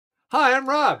Hi, I'm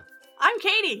Rob. I'm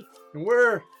Katie. And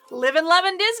we're Livin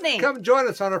Lovin Disney. Come join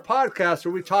us on our podcast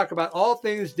where we talk about all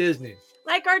things Disney.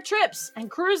 Like our trips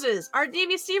and cruises, our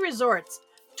DVC resorts,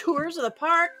 tours of the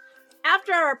park,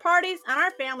 after-hour parties, and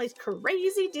our family's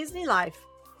crazy Disney life.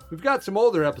 We've got some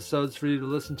older episodes for you to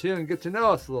listen to and get to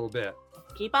know us a little bit.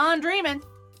 Keep on dreaming.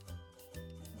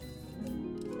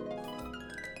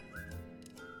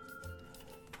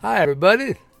 Hi,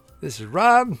 everybody. This is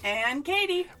Rob. And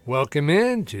Katie. Welcome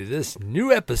in to this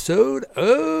new episode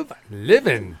of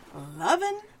Livin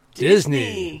Lovin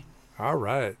Disney. All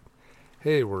right.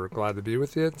 Hey, we're glad to be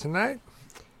with you tonight,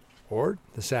 or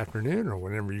this afternoon, or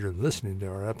whenever you're listening to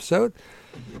our episode.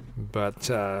 But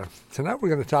tonight we're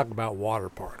going to talk about water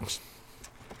parks.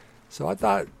 So I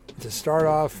thought to start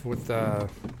off with the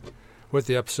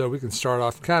episode, we can start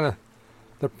off kind of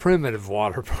the primitive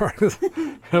water parks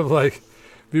of like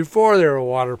before there were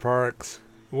water parks.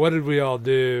 What did we all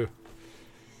do?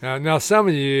 Now some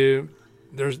of you,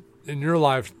 there's in your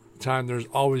lifetime, there's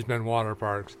always been water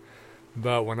parks.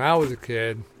 But when I was a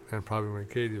kid, and probably when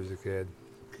Katie was a kid,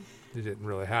 you didn't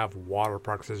really have water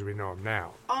parks as we know them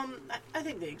now. I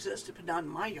think they existed, but not in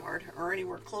my yard or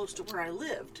anywhere close to where I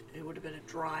lived. It would have been a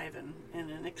drive and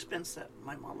an expense that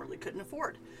my mom really couldn't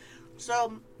afford.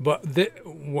 So, but they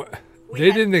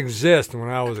didn't exist when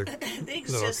I was a they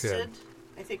existed, little kid.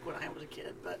 I think when I was a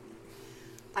kid, but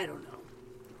I don't know.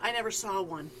 I never saw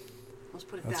one. Let's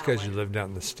put it that way. That's because you lived out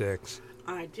in the sticks.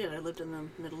 I did. I lived in the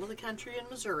middle of the country in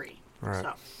Missouri. Right.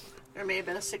 So there may have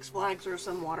been a Six Flags or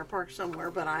some water park somewhere,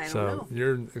 but I don't know.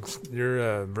 So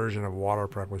your version of water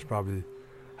park was probably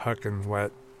hucking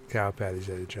wet cow patties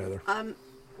at each other.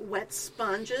 Wet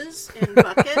sponges in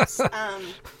buckets.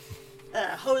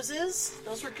 Hoses,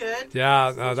 those were good.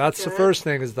 Yeah, that's the first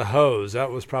thing is the hose. That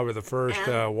was probably the first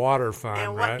water fun,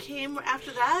 and right? what came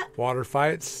after that? Water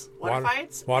fights.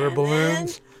 Water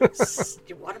balloons.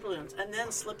 Water balloons, and then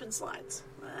slip and slides.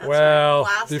 Well,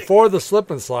 before the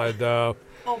slip and slide, though.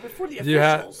 Oh, before the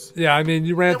officials.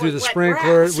 You ran through the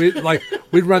sprinklers.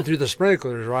 We'd run through the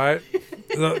sprinklers, right?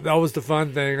 That was the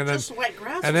fun thing, and then just wet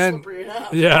grass and then slippery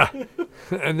enough. Yeah,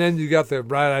 and then you got the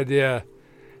bright idea.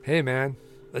 Hey, man.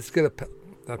 Let's get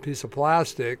a piece of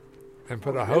plastic and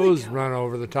put a hose run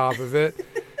over the top of it,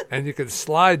 and you could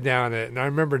slide down it. And I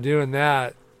remember doing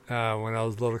that when I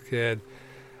was a little kid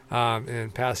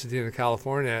in Pasadena,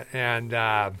 California. And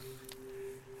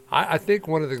I think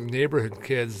one of the neighborhood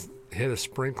kids hit a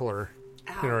sprinkler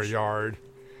in our yard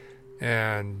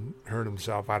and hurt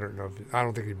himself. I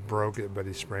don't think he broke it, but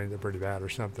he sprained it pretty bad or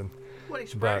something. What he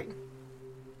sprained?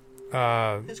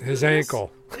 His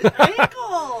ankle. His ankle.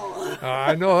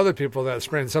 I know other people that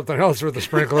sprained something else with a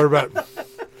sprinkler, but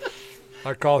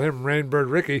I call him Rainbird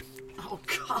Ricky. Oh,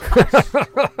 gosh.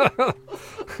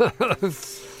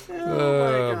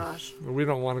 Oh, my gosh. We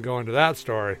don't want to go into that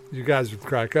story. You guys would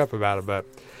crack up about it, but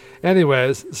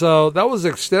anyways, so that was the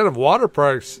extent of water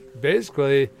parks,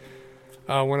 basically,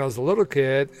 when I was a little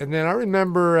kid. And then I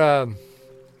remember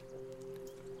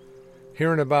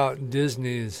hearing about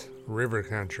Disney's River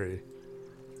Country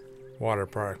water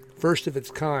park, first of its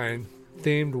kind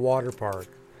themed water park.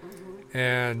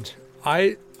 And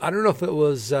I don't know if it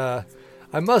was I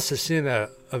must have seen a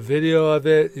video of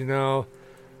it,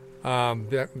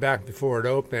 back before it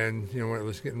opened, when it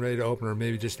was getting ready to open, or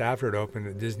maybe just after it opened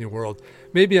at Disney World,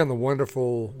 maybe on the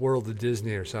Wonderful World of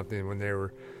Disney or something, when they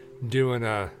were doing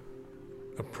a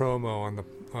promo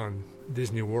on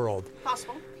Disney World.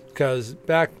 Possible. Because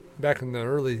back in the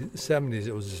early 70s,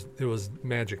 it was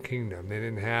Magic Kingdom. They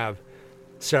didn't have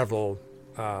several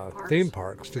theme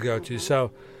parks to go to, so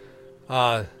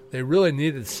they really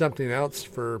needed something else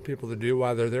for people to do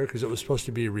while they're there, because it was supposed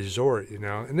to be a resort,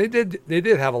 And they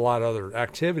did have a lot of other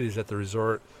activities at the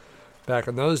resort back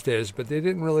in those days, but they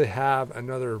didn't really have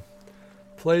another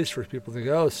place for people to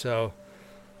go. So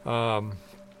in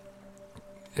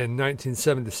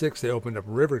 1976, they opened up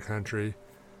River Country.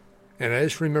 And I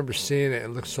just remember seeing it. It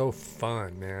looked so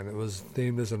fun, man. It was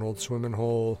themed as an old swimming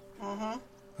hole.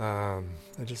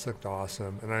 It just looked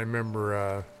awesome. And I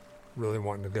remember really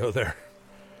wanting to go there.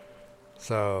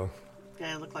 So.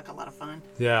 Yeah, it looked like a lot of fun.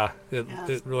 Yeah, it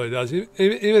really does. Even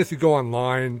if you go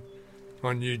online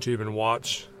on YouTube and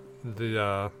watch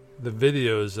the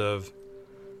videos of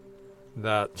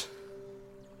that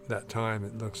time,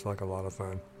 it looks like a lot of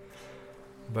fun.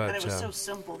 But it was so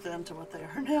simple then to what they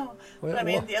are now. Well,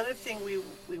 but the other thing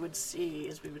we would see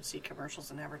is we would see commercials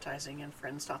and advertising, and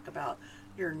friends talk about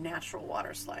your natural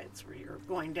water slides where you're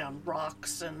going down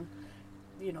rocks and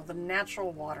the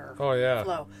natural water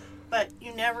flow. But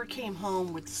you never came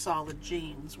home with solid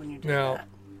jeans when you did that.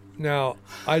 Now,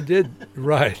 I did,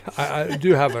 right. I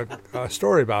do have a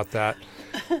story about that.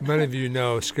 Many of you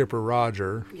know Skipper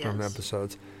Roger from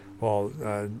episodes. Well,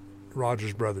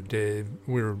 Roger's brother Dave,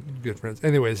 we were good friends.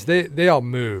 Anyways, they all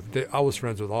moved. I was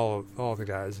friends with all the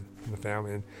guys in the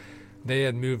family, and they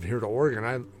had moved here to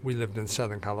Oregon. We lived in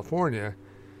Southern California,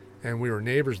 and we were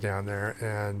neighbors down there.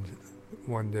 And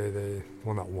one day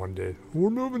not one day, we're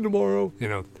moving tomorrow. You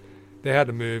know, they had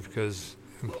to move because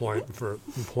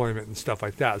employment and stuff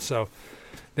like that. So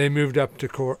they moved up to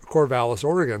Corvallis,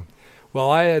 Oregon.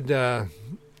 Well, I had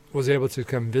was able to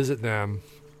come visit them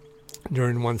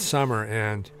during one summer,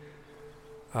 and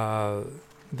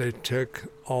they took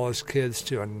all his kids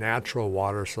to a natural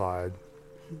water slide.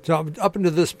 So up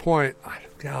until this point,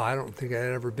 I don't think I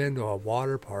had ever been to a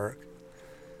water park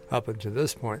up until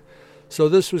this point. So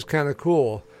this was kind of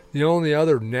cool. The only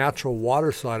other natural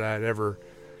water slide I had ever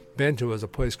been to was a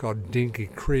place called Dinky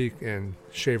Creek in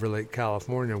Shaver Lake,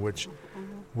 California, which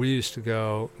we used to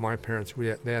go. My parents,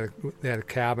 they had a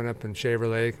cabin up in Shaver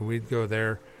Lake, and we'd go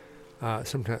there.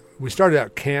 Sometimes we started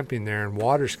out camping there and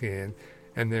water skiing,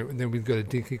 and then we'd go to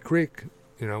Dinky Creek,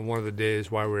 one of the days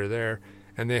while we were there,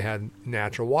 and they had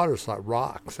natural water slide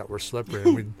rocks that were slippery,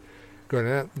 and we'd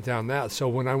go down that. So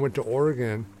when I went to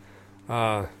Oregon,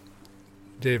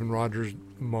 Dave and Roger's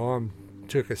mom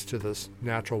took us to this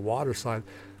natural water slide.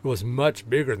 It was much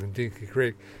bigger than Dinky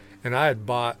Creek, and I had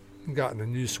gotten a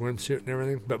new swimsuit and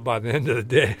everything, but by the end of the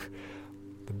day,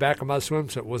 the back of my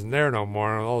swimsuit wasn't there no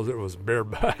more, and all it was bare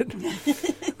butt.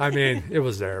 I mean, it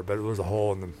was there, but it was a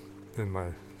hole in my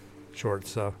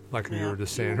shorts, so like you were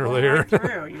just saying earlier.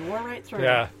 You wore right through.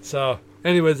 Yeah, so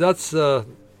anyways, that's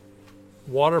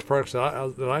water parks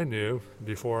that I knew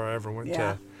before I ever went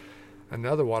to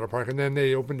another water park. And then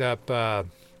they opened up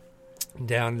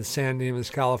down in San Dimas,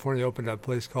 California, opened up a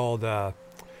place called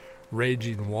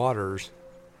Raging Waters.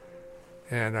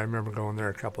 And I remember going there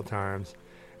a couple of times.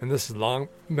 And this is long,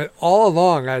 but all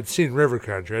along I had seen River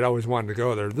Country. I'd always wanted to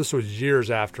go there. This was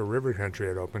years after River Country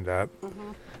had opened up.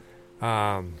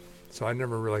 So I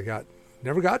never got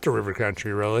to River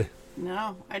Country, really.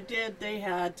 No, I did. They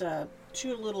had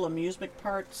 2 little amusement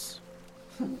parks.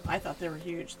 I thought they were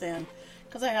huge then,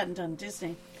 because I hadn't done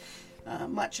Disney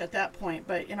much at that point.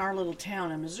 But in our little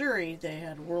town in Missouri, they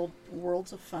had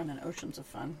Worlds of Fun and Oceans of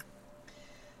Fun.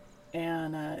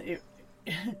 And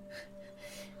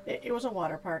it was a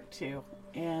water park, too.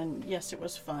 And, yes, it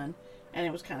was fun. And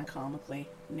it was kind of comically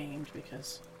named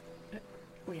because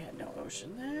we had no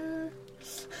ocean there.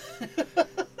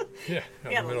 Yeah,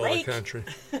 in the middle of the country.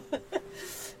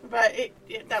 But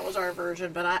that was our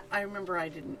version. But I remember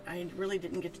I really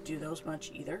didn't get to do those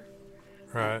much either.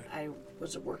 Right. I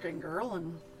was a working girl,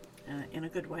 and in a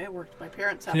good way, I worked at my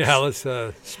parents' house. Yeah, let's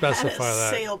specify at a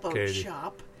that, sailboat Katie.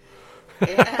 shop.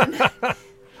 And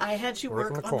I had to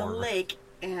work on the lake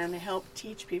and help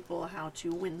teach people how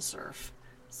to windsurf.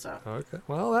 So. Okay.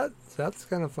 Well, that's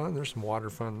kind of fun. There's some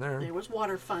water fun there. There was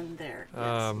water fun there.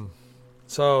 Yes.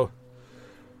 So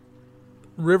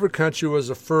River Country was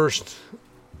the first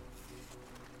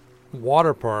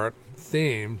water park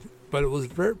themed, but it was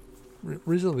very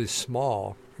reasonably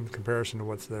small in comparison to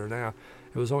what's there now.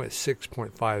 It was only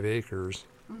 6.5 acres,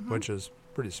 which is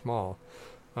pretty small.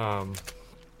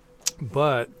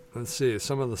 But let's see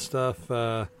some of the stuff.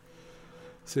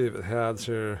 See if it has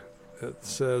here. It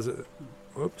says,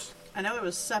 "Oops." I know it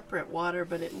was separate water,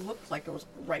 but it looked like it was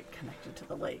right connected to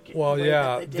the lake. Well,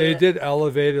 yeah, they did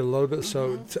elevate it a little bit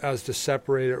so as to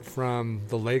separate it from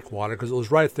the lake water, because it was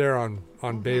right there on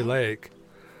Bay Lake,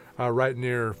 right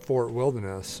near Fort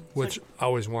Wilderness, which I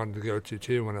always wanted to go to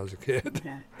too when I was a kid.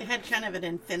 Yeah, it had kind of an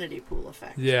infinity pool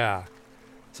effect. Yeah,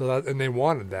 so and they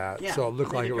wanted that, so it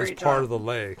looked like it was part of the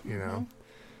lake. You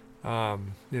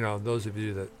know, those of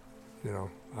you that,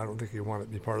 I don't think you want it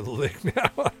to be part of the lake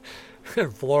now.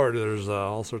 In Florida, there's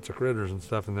all sorts of critters and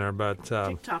stuff in there, but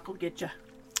TikTok will get you.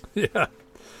 Yeah,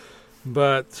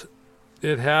 but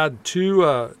it had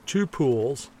two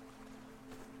pools,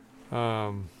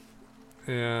 and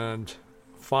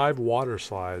 5 water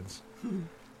slides.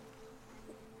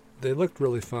 They looked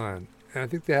really fun, and I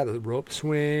think they had a rope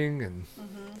swing, and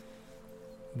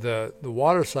the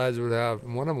water slides would have.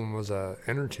 One of them was a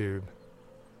inner tube,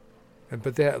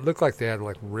 but they looked like they had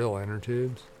like real inner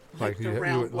tubes. Like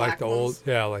like the old,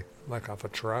 like off a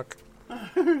truck.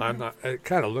 I'm not. It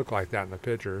kind of looked like that in the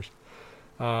pictures.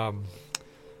 But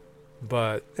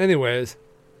anyways,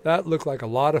 that looked like a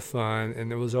lot of fun,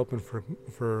 and it was open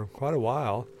for quite a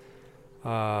while.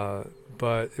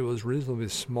 But it was reasonably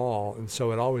small, and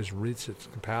so it always reached its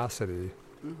capacity.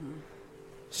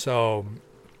 So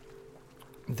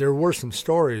there were some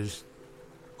stories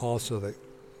also that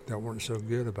weren't so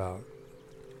good about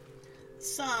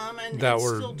some, and that it's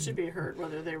were still to be heard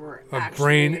whether they were a actually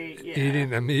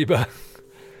brain-eating amoeba.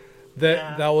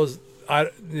 That was,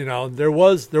 there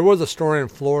was a story in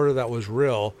Florida that was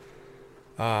real.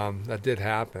 That did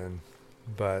happen,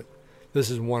 but this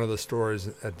is one of the stories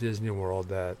at Disney World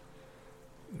that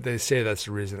they say that's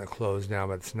the reason it closed down,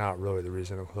 but it's not really the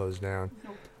reason it closed down.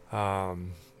 Nope.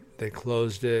 They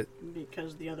closed it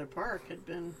because the other park had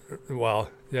been. Well,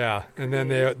 yeah, and then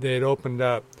they had opened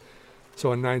up.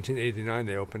 So in 1989,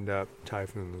 they opened up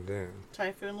Typhoon Lagoon.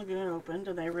 Typhoon Lagoon opened,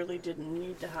 and they really didn't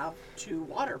need to have 2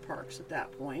 water parks at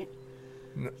that point.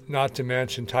 Not to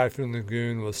mention, Typhoon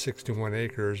Lagoon was 61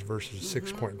 acres versus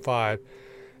 6.5,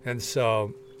 and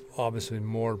so obviously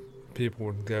more people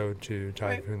would go to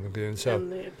Typhoon Lagoon. So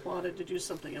and they had plotted to do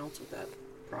something else with that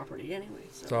property anyway.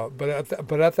 But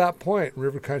at that point,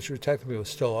 River Country technically was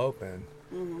still open.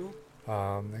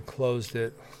 They closed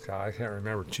it. God, I can't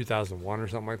remember, 2001 or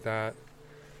something like that,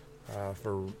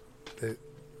 for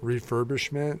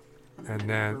refurbishment, and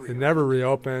then it never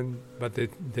reopened. But they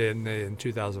in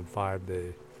 2005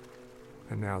 they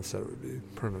announced that it would be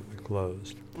permanently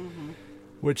closed,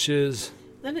 which is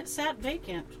then it sat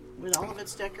vacant with all of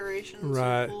its decorations,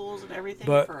 right, and pools, and everything.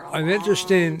 But for an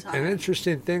long time.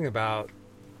 interesting thing about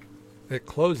it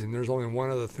closing. There's only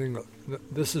one other thing.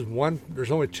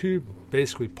 There's only 2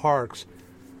 basically parks,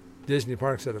 Disney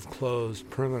parks, that have closed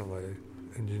permanently.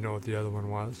 And do you know what the other one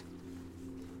was?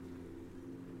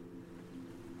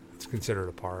 It's considered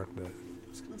a park, but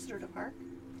It's considered a park?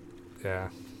 yeah,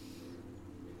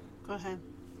 Go ahead.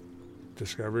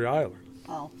 Discovery Island.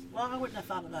 Oh, well, I wouldn't have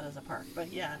thought of that as a park,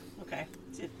 but yeah, okay.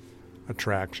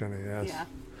 Attraction, I guess. Yeah.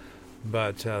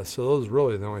 But so those are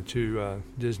really the only 2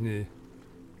 Disney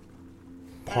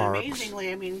parks. And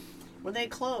amazingly, I mean, when they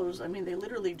close, I mean, they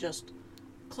literally just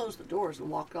close the doors and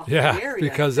walk off Yeah, the area.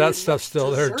 because that stuff's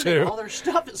still there too. All their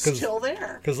stuff is still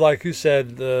there. Because, like you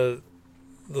said, the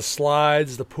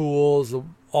slides, the pools,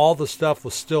 all the stuff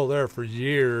was still there for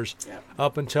years,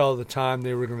 up until the time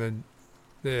they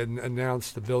had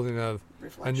announced the building of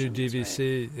a new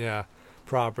DVC,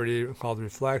 property called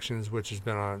Reflections, which has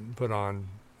been put on,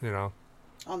 on the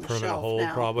permanent shelf hold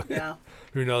now. probably. Yeah.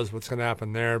 Who knows what's going to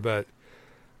happen there? But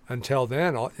until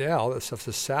then, all that stuff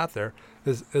just sat there.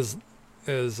 As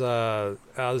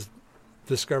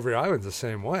Discovery Island's the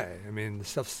same way. I mean, the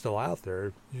stuff's still out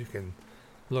there. You can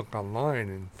look online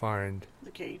and find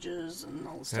the cages and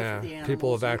all the stuff for the animals.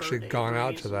 People have and actually bird gone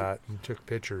out aviaries to that and took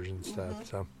pictures and stuff.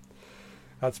 So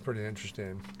that's pretty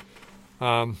interesting.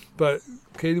 But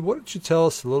Katie, why don't you tell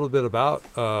us a little bit about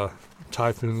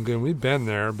Typhoon Lagoon? We've been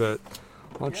there, but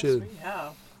why don't you? Yes, we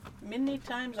have. Many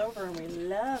times over, and we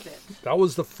love it. That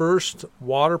was the first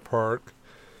water park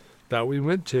that we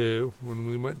went to when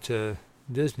we went to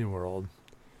Disney World.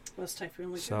 Was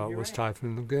Typhoon Lagoon? So it was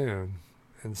Typhoon Lagoon,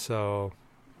 and so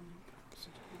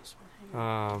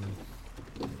I'm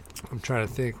trying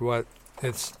to think what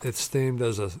it's themed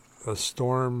as a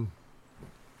storm.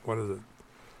 What is it?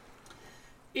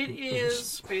 It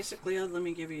is basically. Let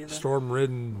me give you the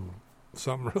storm-ridden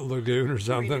something lagoon or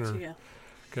something. Or, can't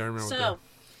remember. So,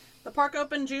 the park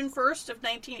opened June 1st of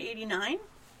 1989.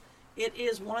 It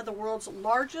is one of the world's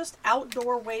largest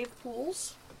outdoor wave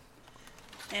pools,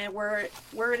 and where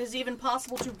it is even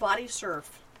possible to body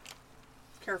surf.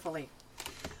 Carefully.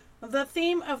 The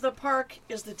theme of the park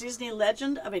is the Disney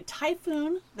legend of a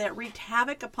typhoon that wreaked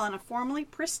havoc upon a formerly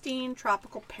pristine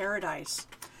tropical paradise.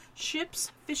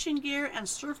 Ships, fishing gear, and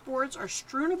surfboards are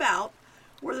strewn about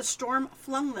where the storm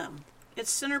flung them.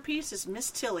 Its centerpiece is Miss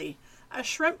Tilly, a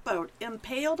shrimp boat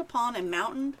impaled upon a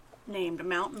mountain named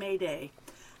Mount Mayday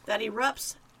that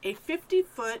erupts a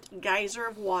 50-foot geyser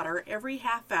of water every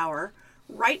half hour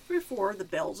right before the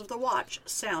bells of the watch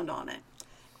sound on it.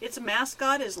 Its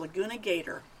mascot is Laguna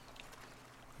Gator.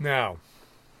 Now,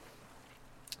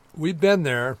 we've been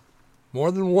there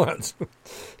more than once,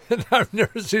 and I've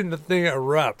never seen the thing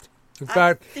erupt. In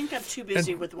fact, I think I'm too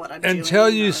busy with what I'm doing. Until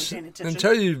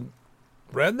you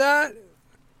read that,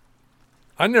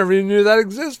 I never even knew that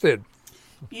existed.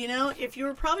 You know, if you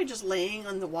were probably just laying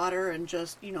on the water and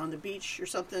just, on the beach or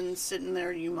something, sitting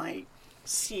there, you might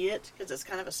see it because it's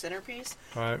kind of a centerpiece.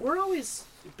 Right. We're always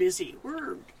busy.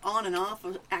 We're on and off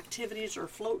of activities or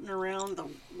floating around the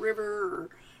river or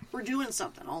we're doing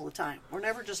something all the time. We're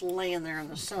never just laying there in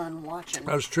the sun watching.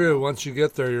 That's true. Once you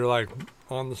get there, you're like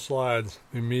on the slides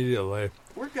immediately.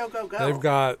 We're go. They've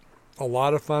got a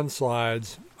lot of fun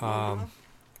slides.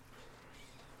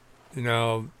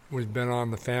 We've been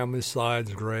on the family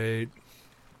slides, great.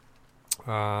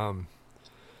 The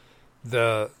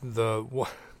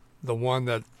one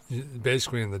that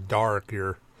basically in the dark,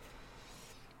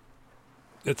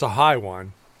 it's a high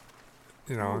one.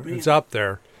 it's up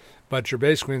there. But you're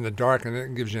basically in the dark, and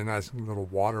it gives you a nice little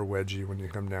water wedgie when you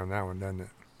come down that one, doesn't it?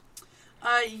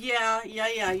 Yeah.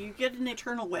 You get an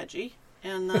eternal wedgie,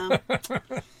 and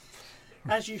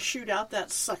as you shoot out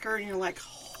that sucker, and you're like,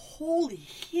 holy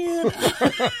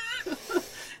Hannah.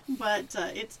 But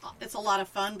it's a lot of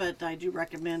fun, but I do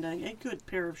recommend a good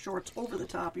pair of shorts over the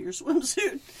top of your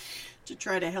swimsuit to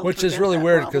try to help. Which is really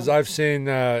weird because I've seen,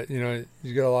 you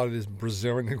get a lot of these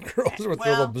Brazilian girls with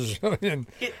little Brazilian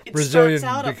starts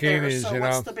out bikinis. Up there, so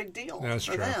what's the big deal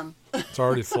for them? It's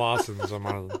already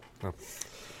flossing.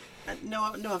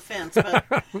 No offense, but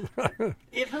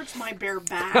it hurts my bare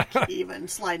back even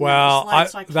sliding. Well, down the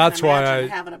slide, so that's why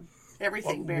having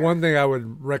everything bare. One thing I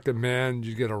would recommend,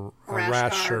 you get a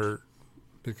rash shirt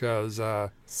because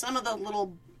some of the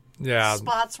little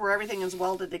spots where everything is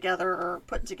welded together or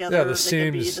put together, the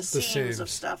seams of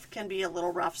stuff can be a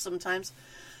little rough sometimes,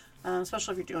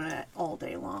 especially if you're doing it all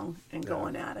day long and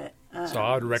going at it. So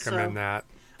I would recommend that.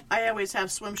 I always have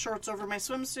swim shorts over my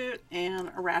swimsuit and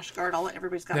a rash guard.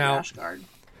 Everybody's got a rash guard.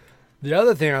 The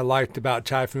other thing I liked about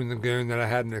Typhoon Lagoon that I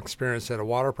hadn't experienced at a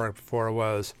water park before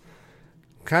was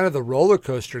kind of the roller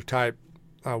coaster type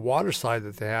water slide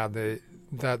that they have.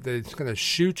 It's going to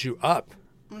shoot you up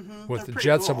with the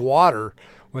jets of water,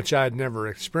 which I had never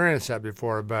experienced that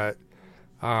before. But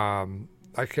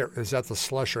is that the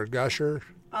Slush or Gusher?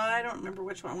 I don't remember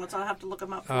which one was. I'll have to look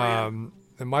them up for you.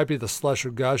 It might be the Slush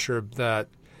or Gusher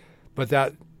but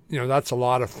that's a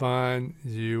lot of fun.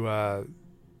 You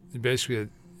basically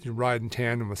you ride in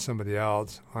tandem with somebody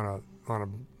else on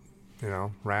a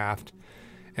raft,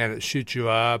 and it shoots you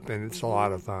up, and it's a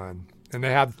lot of fun. And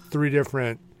they have 3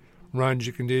 different runs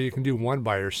you can do. You can do one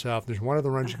by yourself. There's one of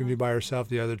the runs you can do by yourself.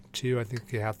 The other 2, I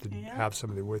think you have to have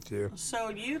somebody with you. So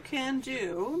you can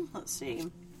do. Let's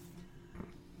see.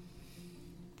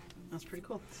 That's pretty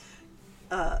cool.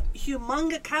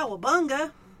 Humunga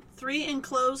Cowabunga. 3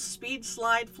 enclosed speed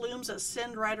slide flumes that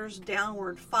send riders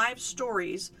downward 5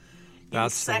 stories in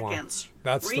seconds.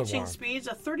 That's reaching the one. Speeds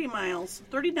of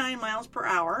 39 miles per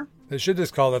hour. They should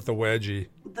just call that the wedgie.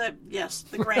 The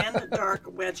Grand Dark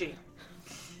Wedgie.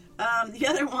 The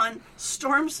other one,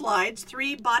 storm slides,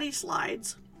 3 body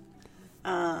slides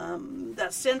that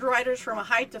send riders from a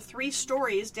height of 3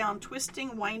 stories down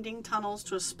twisting, winding tunnels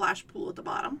to a splash pool at the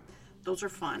bottom. Those are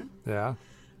fun. Yeah.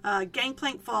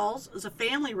 Gangplank Falls is a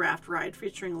family raft ride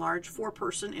featuring large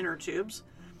 4-person inner tubes.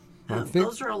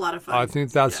 Those are a lot of fun. I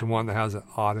think that's the one that has an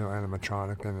audio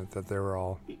animatronic in it that they were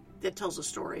all... That tells a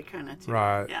story, kind of, too.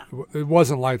 Right. Yeah. It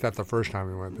wasn't like that the first time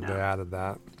we went, but they added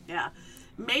that. Yeah.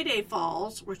 Mayday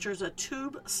Falls, which is a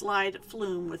tube slide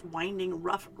flume with winding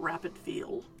rough rapid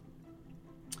feel.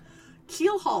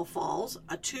 Keelhaul Falls,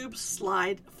 a tube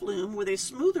slide flume with a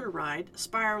smoother ride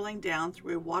spiraling down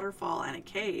through a waterfall and a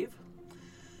cave.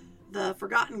 The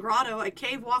Forgotten Grotto, a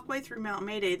cave walkway through Mount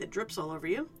Mayday that drips all over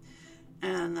you.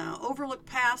 And the Overlook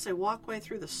Pass, a walkway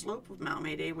through the slope of Mount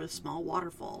Mayday with small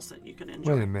waterfalls that you can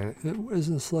enjoy. Wait a minute.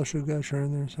 Isn't Slush or Gusher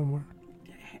in there somewhere?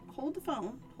 Hold the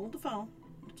phone.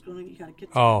 You gotta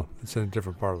get to it's in a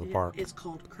different part of the park. It's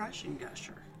called Crush and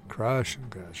Gusher. Crush and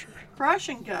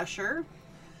Gusher.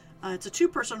 It's a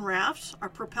 2-person raft, are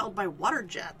propelled by water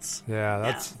jets.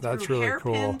 Yeah, that's really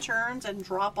cool. Hairpin turns and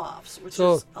drop-offs, which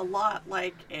is a lot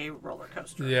like a roller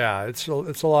coaster. Yeah, it's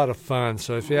a lot of fun.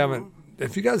 So if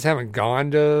you guys haven't gone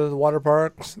to the water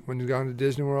parks when you've gone to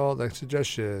Disney World, I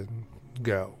suggest you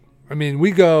go. I mean,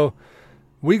 we go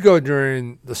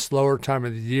during the slower time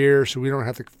of the year, so we don't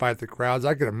have to fight the crowds.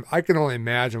 I can only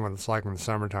imagine what it's like in the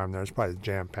summertime there. It's probably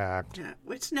jam-packed. Yeah,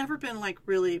 it's never been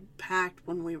really packed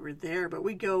when we were there, but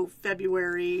we go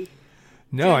February.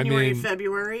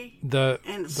 February,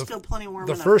 and it's still plenty warm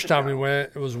enough. The first time we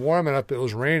went, it was warm enough, it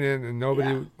was raining, and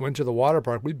nobody went to the water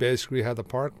park. We basically had the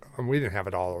park, and we didn't have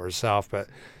it all ourselves, but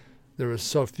there was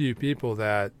so few people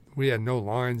that we had no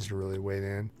lines to really wait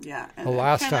in. Yeah. The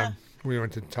last time we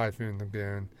went to Typhoon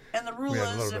Lagoon. And the rule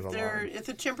is if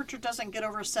the temperature doesn't get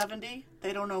over 70,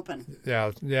 they don't open.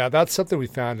 Yeah, that's something we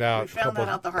found out that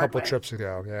out the hard couple way. Trips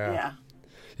ago.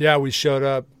 Yeah, we showed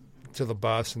up to the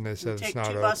bus and they said it's not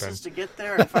open. Take 2 buses to get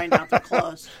there and find out they're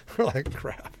closed. We're like,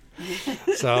 crap.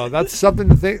 So that's something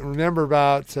to remember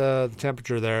about the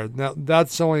temperature there. Now,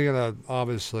 that's only going to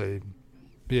obviously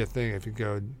be a thing if you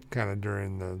go kind of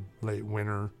during the late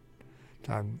winter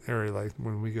time area, like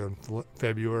when we go in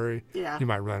February. Yeah. You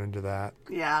might run into that.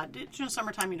 Yeah. During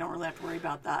summertime, you don't really have to worry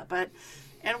about that.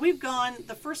 And we've gone,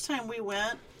 the first time we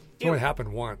went. It only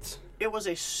happened once. It was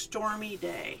a stormy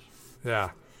day. Yeah.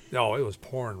 Oh, it was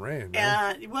pouring rain,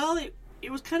 man. It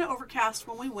was kind of overcast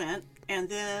when we went, and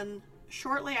then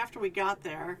shortly after we got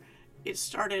there, it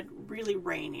started really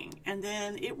raining, and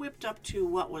then it whipped up to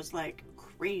what was like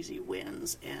crazy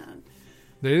winds, and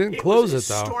they didn't close it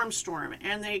though. Storm,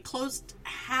 and they closed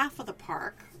half of the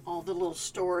park. All the little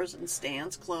stores and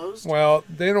stands closed. Well,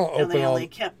 they don't open. And they only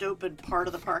kept open part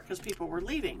of the park because people were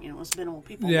leaving. It was minimal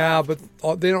people. Yeah, left.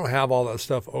 but they don't have all that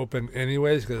stuff open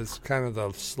anyways because it's kind of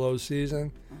the slow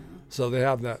season. So they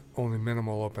have that only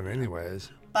minimal open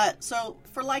anyways. But so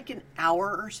for like an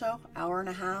hour or so, hour and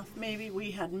a half maybe,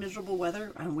 we had miserable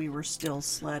weather and we were still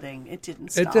sledding. It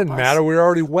didn't stop It didn't matter. We were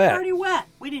already wet.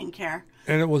 We didn't care.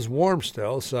 And it was warm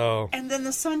still, so. And then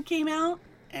the sun came out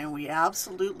and we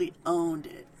absolutely owned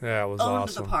it. Yeah, it was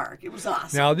awesome. Owned the park. It was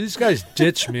awesome. Now, these guys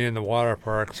ditched me in the water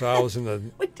park, so I was in the.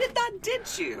 We did not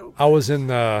ditch you. I was in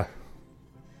the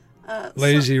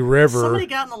lazy river. Somebody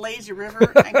got in the lazy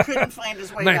river and couldn't find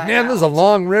his way back man, out. there's a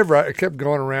long river. I kept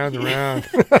going around and around.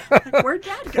 Where'd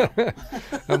Dad go?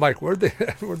 I'm like, where'd they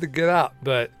get out?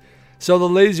 But so the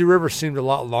lazy river seemed a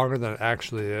lot longer than it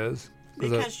actually is.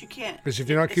 Because you can't. Because if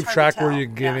you don't keep track where you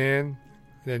get in,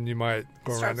 then you might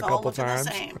go around a couple times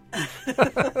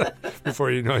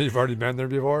before you know you've already been there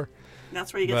before. And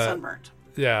that's where you get sunburnt.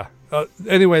 Yeah.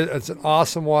 Anyway, it's an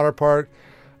awesome water park.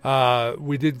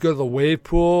 We did go to the wave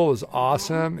pool. It was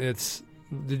awesome. It's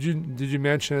did you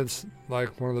mention it's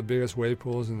like one of the biggest wave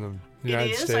pools in the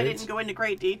United States? I didn't go into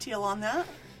great detail on that.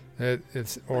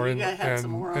 It's or in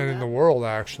in the world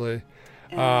actually.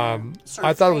 I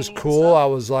thought it was cool. I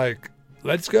was like,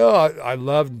 let's go. I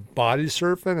loved body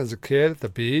surfing as a kid at the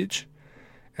beach.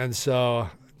 And so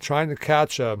trying to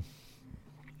catch a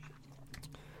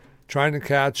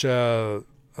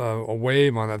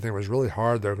wave on that thing was really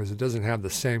hard though, because it doesn't have the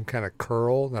same kind of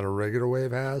curl that a regular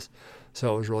wave has.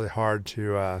 So it was really hard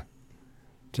to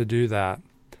do that.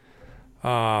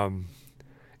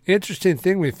 Interesting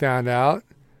thing we found out.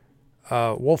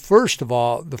 Well, first of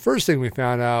all, the first thing we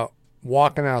found out,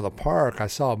 walking out of the park, I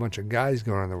saw a bunch of guys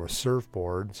going on there with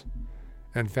surfboards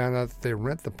and found out that they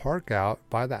rent the park out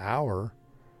by the hour,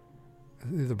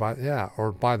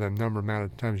 or by the amount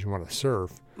of times you want to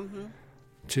surf,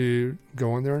 to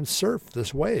go in there and surf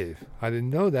this wave. I didn't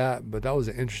know that, but that was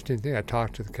an interesting thing. I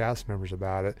talked to the cast members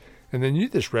about it. And then you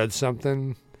just read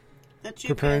something that you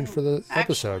preparing for the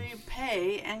episode. Actually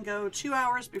pay and go 2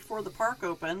 hours before the park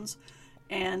opens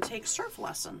and take surf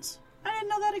lessons. I didn't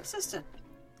know that existed.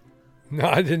 No,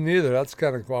 I didn't either. That's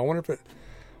kind of cool. I wonder if it.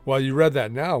 Well, you read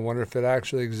that now. I wonder if it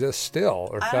actually exists still,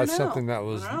 or if that's something that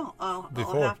was before.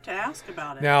 I'll have to ask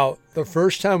about it. Now, the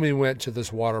first time we went to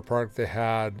this water park, they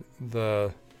had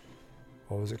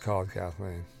what was it called,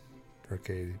 Kathleen? Or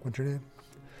Katie? What's your name?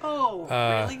 Oh,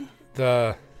 really?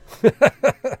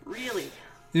 Really?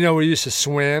 You know, we used to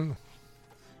swim.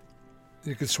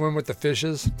 You could swim with the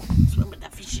fishes. Swim with the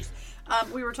fishes.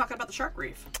 We were talking about the shark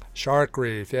reef. Shark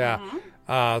reef, yeah.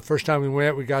 First time we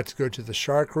went, we got to go to the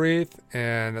shark reef,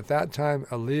 and at that time,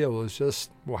 Aaliyah was just,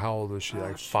 how old was she?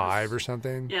 Like 5 or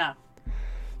something? Yeah.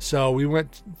 So we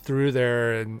went through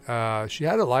there, and she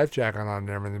had a life jacket on and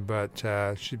everything,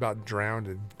 but she about drowned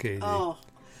in Katie. Oh,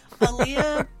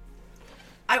 Aaliyah,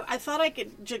 I thought I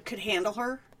could handle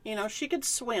her. You know, she could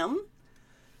swim,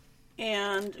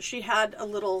 and she had a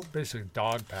little... Basically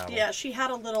dog paddle. Yeah, she had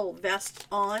a little vest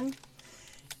on.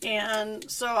 And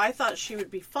so I thought she would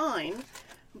be fine,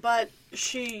 but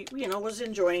she, was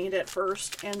enjoying it at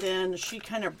first, and then she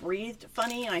kind of breathed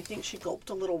funny, and I think she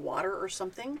gulped a little water or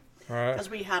something,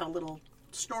 because we had a little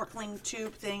snorkeling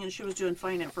tube thing, and she was doing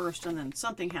fine at first, and then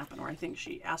something happened where I think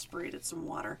she aspirated some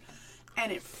water,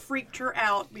 and it freaked her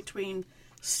out between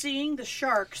seeing the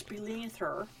sharks beneath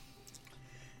her,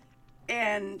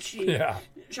 and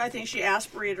I think she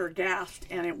aspirated or gasped,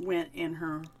 and it went in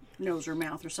her nose or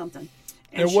mouth or something.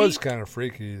 And it was kind of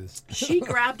freaky. She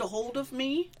grabbed a hold of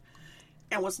me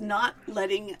and was not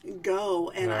letting go.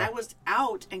 And I was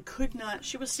out and could not.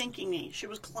 She was sinking me. She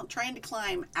was trying to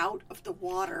climb out of the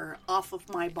water off of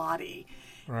my body.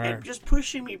 Right. And just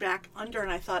pushing me back under. And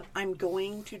I thought, I'm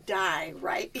going to die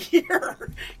right here.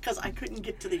 Because I couldn't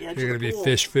get to the edge of the pool. You're going to be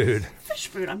fish food. Fish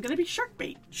food. I'm going to be shark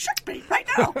bait. Shark bait right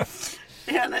now.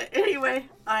 And anyway,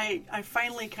 I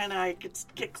finally I could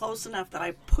get close enough that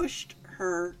I pushed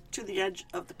her to the edge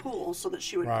of the pool so that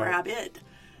she would grab it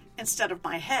instead of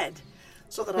my head,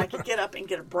 so that I could get up and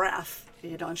get a breath.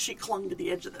 And she clung to the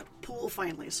edge of the pool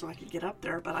finally, so I could get up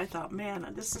there. But I thought, man,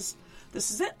 this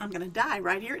is it. I'm going to die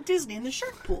right here at Disney in the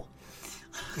shark pool.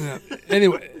 Yeah.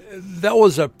 Anyway, that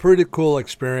was a pretty cool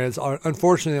experience.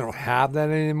 Unfortunately, they don't have that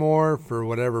anymore for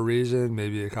whatever reason.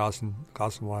 Maybe it cost them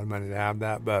a lot of money to have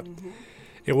that, but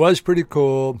it was pretty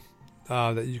cool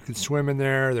that you could swim in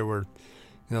there. There were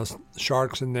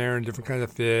sharks in there and different kinds of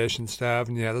fish and stuff,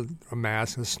 and you had a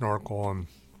mask and a snorkel, and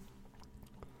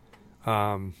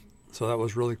So that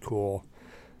was really cool.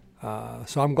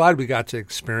 So I'm glad we got to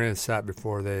experience that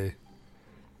before they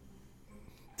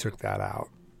took that out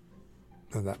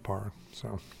of that park.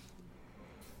 So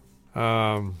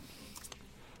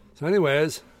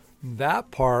anyways,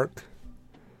 that park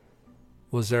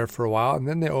was there for a while, and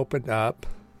then they opened up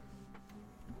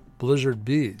Blizzard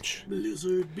Beach.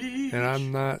 Blizzard Beach. And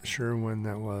I'm not sure when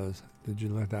that was. Did you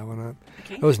look that one up?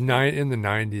 Okay. It was in the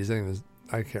 90s. I think it was,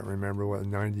 I can't remember what,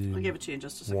 91 I'll give it to you in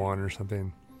just a second. or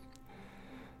something.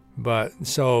 But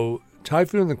so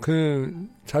Typhoon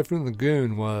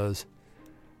Lagoon was,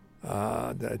 did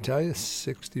I tell you,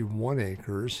 61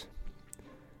 acres.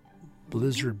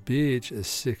 Blizzard Beach is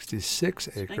 66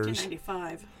 acres.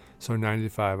 1995. So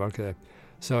 95, okay.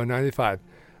 So 95.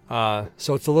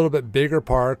 So it's a little bit bigger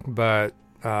park, but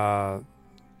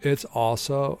it's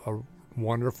also a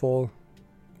wonderful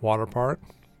water park.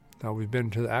 We've been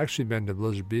to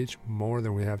Blizzard Beach more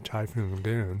than we have Typhoon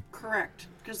Lagoon. Correct,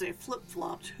 because they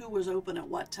flip-flopped who was open at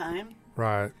what time.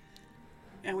 Right.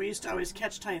 And we used to always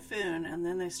catch Typhoon, and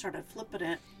then they started flipping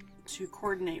it to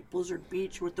coordinate Blizzard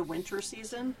Beach with the winter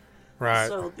season. Right.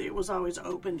 So it was always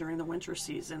open during the winter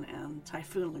season, and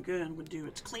Typhoon Lagoon would do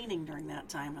its cleaning during that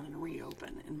time and then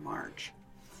reopen in March.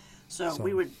 So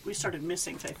we started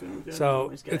missing Typhoon Lagoon.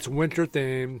 So it's winter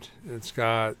themed. It's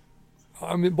got,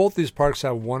 both these parks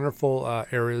have wonderful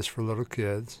areas for little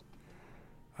kids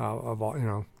of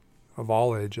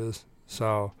all ages.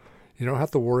 So you don't have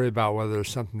to worry about whether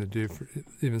there's something to do for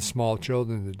even small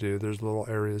children to do. There's little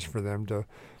areas for them to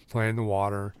play in the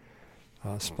water.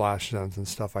 Splash zones and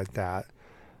stuff like that.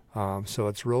 So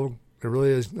it really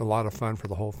is a lot of fun for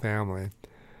the whole family.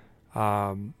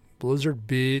 Blizzard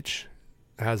Beach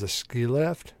has a ski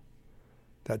lift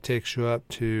that takes you up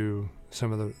to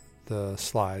some of the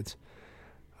slides,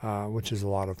 which is a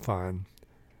lot of fun.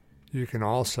 You can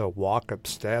also walk up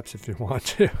steps if you want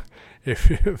to,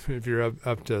 if you're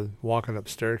up to walking up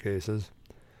staircases.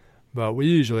 But we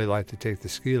usually like to take the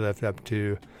ski lift up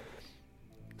to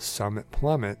Summit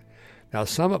Plummet. Now,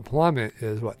 Summit Plummet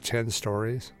is, 10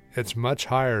 stories? It's much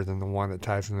higher than the one at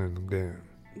Typhoon Lagoon.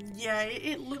 Yeah,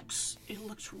 it looks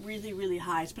really, really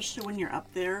high, especially when you're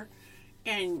up there.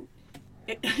 And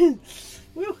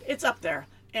it's up there.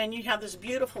 And you have this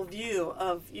beautiful view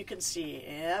of, you can see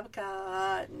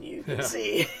Epcot, and you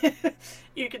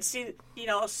can see,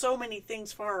 so many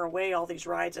things far away, all these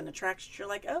rides and attractions. You're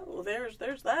like, oh, there's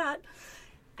that.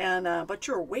 And, but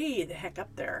you're way the heck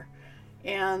up there.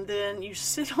 And then you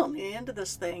sit on the end of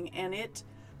this thing, and it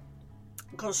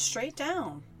goes straight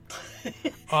down.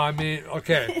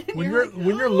 Okay. When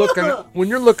you're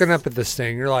looking up at this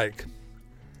thing, you're like,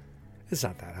 it's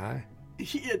not that high,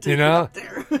 get up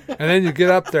there. And then you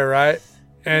get up there, right?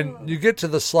 And you get to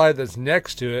the slide that's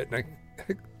next to it, and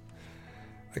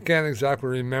I can't exactly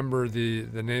remember the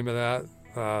name of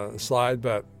that slide,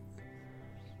 but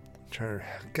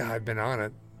I've been on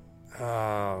it.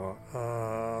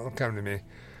 Don't come to me.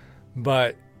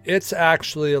 But it's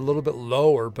actually a little bit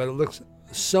lower, but it looks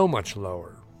so much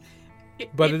lower.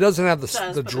 It doesn't have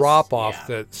the drop off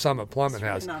that Summit Plummet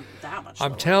has. Not that much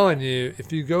I'm telling you,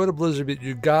 if you go to Blizzard Beach,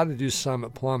 you got to do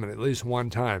Summit Plummet at least one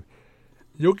time.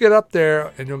 You'll get up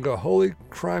there and you'll go, holy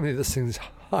criminy, this thing's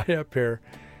high up here.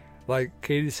 Like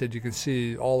Katie said, you can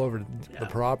see all over the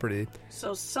property.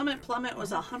 So Summit Plummet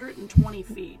was 120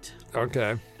 feet.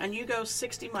 Okay. And you go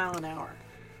 60 mile an hour.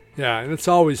 Yeah, and it's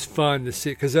always fun to see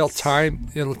because it'll time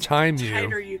you.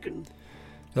 Tighter you can.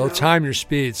 It'll time your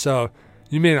speed, so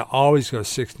you may not always go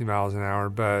 60 miles an hour,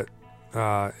 but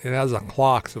it has a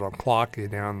clock, so it'll clock you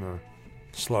down the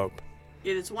slope.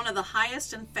 It is one of the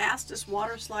highest and fastest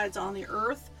water slides on the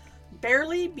earth,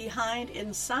 barely behind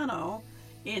Insano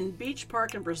in Beach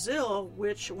Park in Brazil,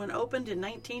 which when opened in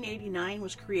 1989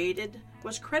 was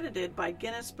credited by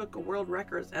Guinness Book of World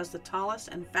Records as the tallest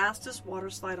and fastest water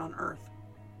slide on earth.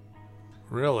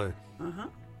 Really? Uh-huh.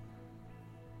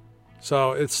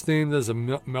 So it's themed as a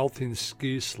melting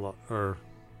ski resort.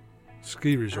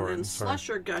 And then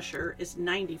Slusher Gusher is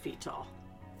 90 feet tall.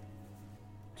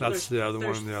 So that's the other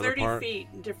one in the other part? 30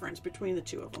 feet difference between the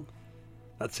two of them.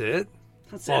 That's it?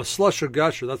 That's it. Slusher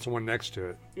Gusher, that's the one next to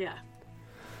it. Yeah.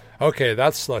 Okay,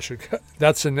 that's Slusher.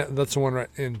 That's the one right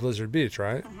in Blizzard Beach,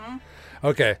 right? Mm-hmm.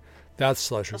 Okay, that's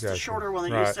Slusher Gusher. That's the shorter one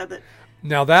that you said that.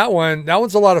 Now that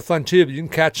one's a lot of fun too, but you can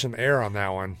catch some air on that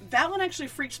one. That one actually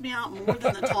freaks me out more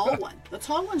than the tall one. The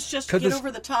tall one's just to get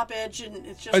over the top edge, and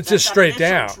it's just straight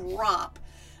down. Drop.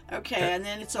 Okay, and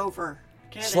then it's over.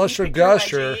 Okay, Slusher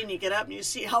Gusher, and you get up and you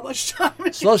see how much time.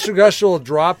 Slusher Gusher will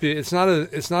drop you. It's not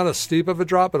a steep of a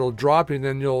drop. It'll drop you, and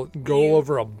then you'll go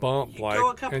over a bump.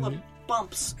 Go a couple of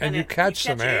bumps, and you catch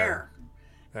some air.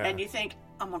 Yeah. And you think,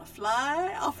 I'm going to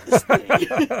fly off this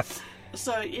thing.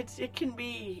 So it can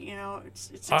be,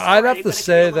 it's exciting, I'd have to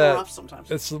say that rough sometimes.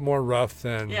 It's more rough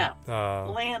than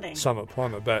landing Summit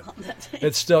Plummet, but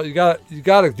it's still you got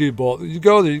to do both. You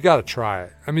go there, you got to try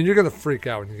it. I mean, you're gonna freak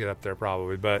out when you get up there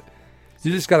probably, but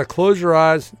you just got to close your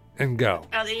eyes and go.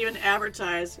 And they even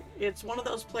advertise it's one of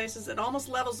those places that almost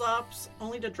levels up,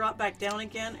 only to drop back down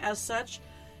again. As such,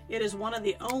 it is one of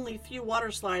the only few water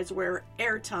slides where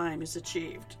airtime is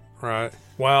achieved. Right.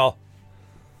 Well.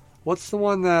 What's the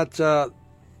one that,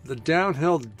 the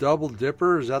downhill double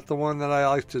dipper? Is that the one that I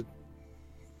like to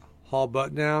haul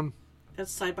butt down?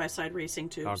 That's side-by-side racing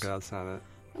tubes. Okay, that's not it.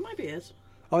 That might be it.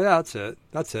 Oh, yeah, that's it.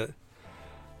 That's it.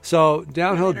 So,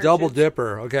 downhill double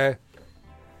dipper, okay?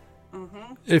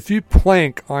 Mm-hmm. If you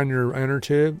plank on your inner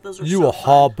tube, you will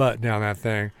haul butt down that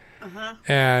thing. Uh-huh.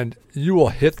 And you will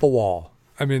hit the wall.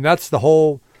 I mean, that's the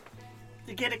whole...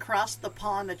 To get across the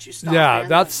pond that you stop in. Yeah,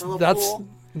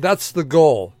 that's the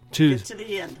goal. To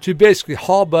the end. To basically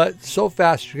haul butt so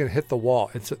fast you're gonna hit the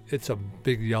wall. It's a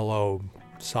big yellow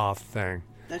soft thing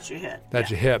that you hit.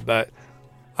 You hit. But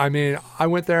I mean, I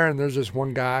went there and there's this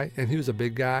one guy and he was a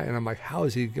big guy and I'm like, how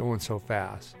is he going so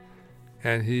fast?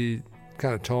 And he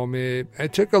kind of told me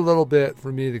it took a little bit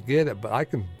for me to get it, but I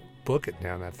can book it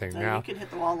down that thing now. You can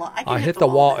hit the wall. I hit the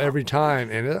wall every time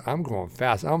and I'm going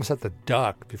fast. I almost have to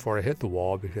duck before I hit the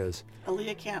wall because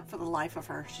Aaliyah can't for the life of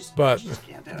her. She just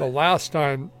can't do it. The last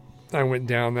time I went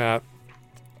down that,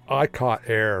 I caught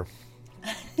air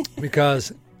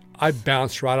because I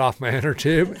bounced right off my inner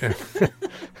tube. And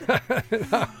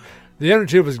the inner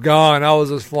tube was gone. I was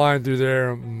just flying through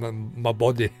there, my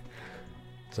body.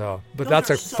 So, but that's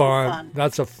a fun.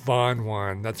 That's a fun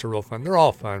one. That's a real fun. They're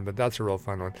all fun, but that's a real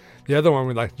fun one. The other one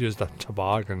we like to do is the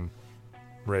toboggan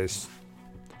race.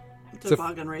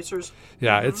 Toboggan racers.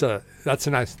 Yeah,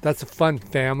 mm-hmm. That's a fun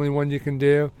family one you can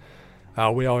do.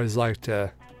 We always like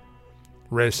to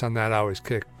race on that. I always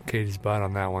kick Katie's butt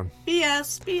on that one.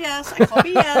 BS. I call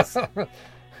BS.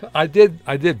 I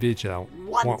did beat you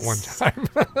one time.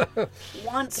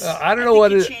 Once. I don't know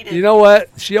what it is. You know what?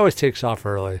 She always takes off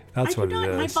early. That's what it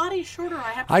is. My body's shorter.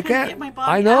 I have to get my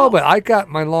body I know, out. but I got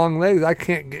my long legs. I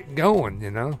can't get going,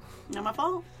 Not my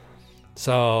fault.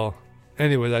 So,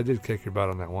 anyways, I did kick your butt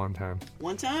on that one time.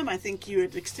 One time, I think you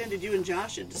and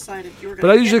Josh had decided you were going to.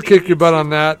 But I usually kick your butt on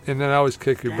that, and then I always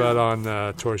kick your butt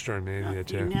on Toy Story Mania,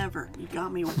 too. You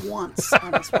got me once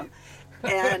on this one.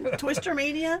 And Toy Story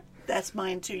Mania, that's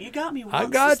mine, too. You got me once. I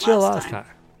got you last time.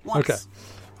 Once. Okay.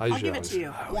 I'll give it to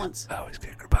you once. I always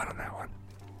kick your butt on that one.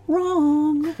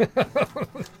 Wrong.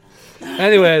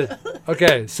 Anyway,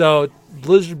 okay, so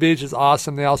Blizzard Beach is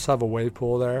awesome. They also have a wave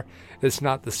pool there. It's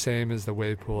not the same as the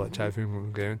wave pool at Typhoon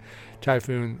Lagoon.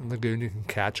 Typhoon Lagoon, you can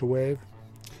catch a wave.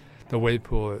 The wave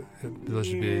pool at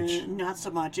Blizzard Beach, not so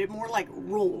much. It more like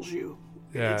rolls you.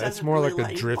 Yeah, it's more really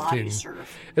like a drifting.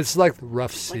 It's like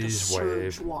rough seas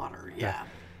wave. Water, yeah.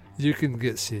 You can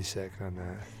get seasick on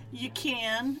that. You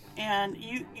can, and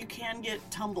you can get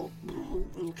tumbled.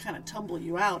 It'll kind of tumble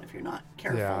you out if you're not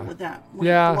careful with that. When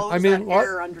I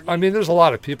mean, there's a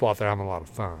lot of people out there having a lot of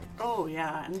fun. Oh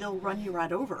yeah, and they'll run you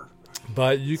right over.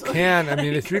 But you can. I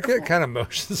mean, if you get kind of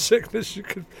motion sickness, you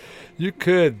could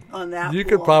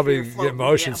probably get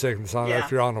motion sickness on it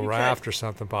if you're on a raft or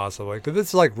something possibly, because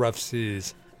it's like rough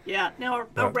seas. Yeah. Now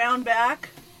around back,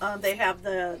 they have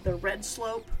the red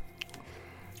slope.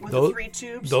 With the 3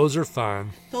 tubes. Those are fun.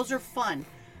 Those are fun.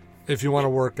 If you want to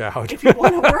work out. If you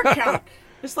want to work out.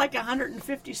 It's like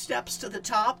 150 steps to the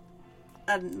top.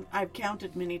 And I've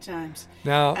counted many times.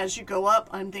 Now, as you go up,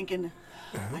 I'm thinking,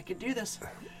 I could do this.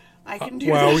 I can do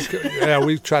this.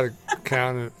 We try to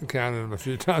count them a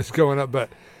few times going up,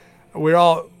 but we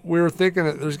were thinking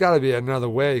that there's got to be another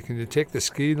way. Can you take the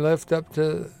ski lift up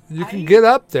to? You can get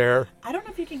up there. I don't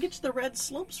know if you can get to the red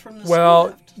slopes from the ski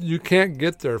lift. You can't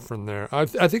get there from there. I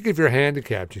think if you're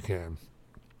handicapped, you can.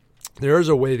 There is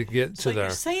a way to get to there.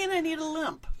 So you're saying I need a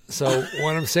limp. So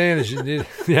what I'm saying is you need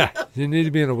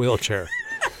to be in a wheelchair.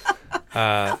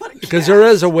 Because there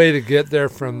is a way to get there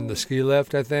from the ski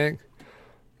lift, I think,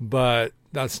 but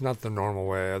that's not the normal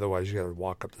way. Otherwise, you got to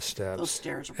walk up the steps. Those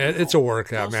stairs are brutal. It's a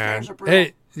workout, man.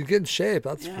 Hey, you get in shape,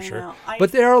 that's for sure.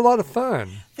 But they are a lot of fun.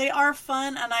 They are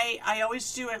fun, and I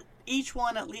always do it. Each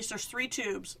one, at least, there's 3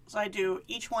 tubes, so I do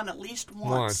each one at least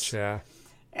once. Yeah.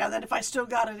 And then if I still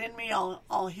got it in me,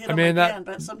 I'll hit them again.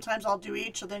 But sometimes I'll do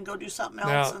each and then go do something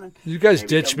else. And then you guys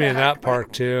ditched me in that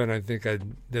park, too, and I think I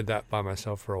did that by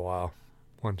myself for a while,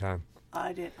 one time.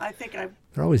 I did. I think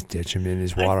They're always ditching me in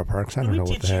these water parks. I don't know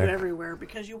what the heck. We ditch you everywhere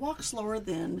because you walk slower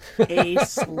than a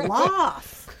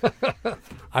sloth.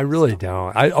 I really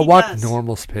don't. I walk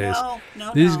normal pace.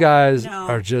 No, These guys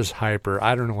are just hyper.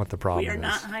 I don't know what the problem is. We are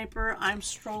not hyper. I'm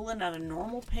strolling at a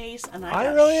normal pace, and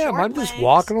I really am. I'm just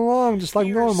walking along, just like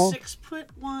normal.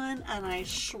 6'1", and I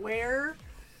swear,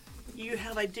 you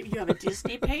have a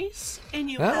Disney pace,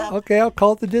 and you have okay. I'll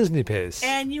call it the Disney pace,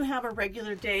 and you have a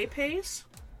regular day pace.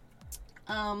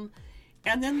 And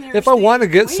then there's if I want to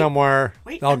get somewhere,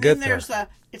 I'll get there. There's the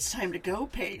it's time to go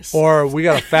pace, or we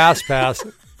got a fast pass.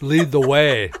 Lead the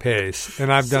way pace,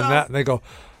 and I've done that. And they go,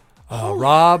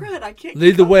 Rob,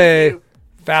 lead the way,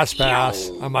 fast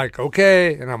pass. I'm like,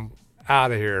 okay, and I'm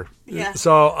out of here. Yeah.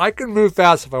 So I can move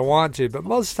fast if I want to, but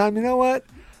most of the time, you know what?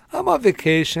 I'm on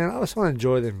vacation. I just want to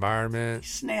enjoy the environment.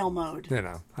 Snail mode.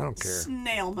 I don't care.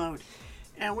 Snail mode.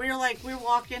 And we're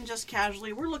walking just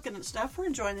casually. We're looking at stuff. We're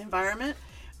enjoying the environment.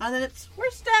 And then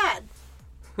where's Dad?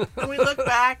 And we look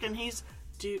back, and he's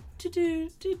do.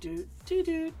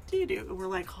 And we're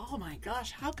like, oh my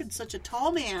gosh, how could such a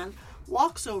tall man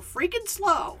walk so freaking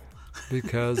slow?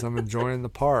 Because I'm enjoying the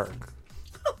park.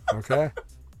 Okay?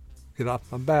 Get off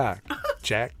my back.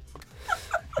 Check.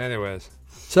 Anyways.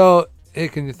 So, hey,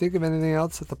 can you think of anything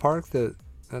else at the park at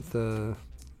the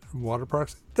water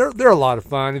parks? They're a lot of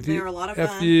fun. They're a lot of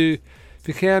fun. If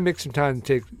you can, make some time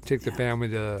to take the family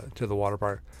to the water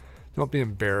park. Don't be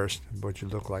embarrassed of what you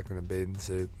look like in a bathing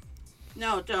suit.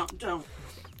 No, don't.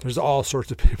 There's all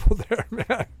sorts of people there,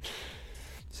 man.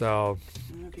 So,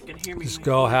 I don't know if you can hear me. Just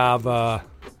go have a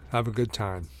good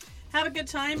time. Have a good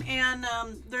time, and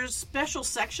there's special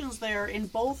sections there in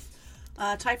both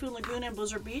Typhoon Lagoon and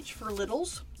Blizzard Beach for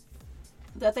littles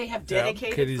that they have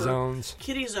dedicated kiddie zones.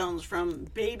 Kiddie zones from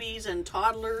babies and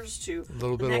toddlers to a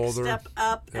little bit the next older. Step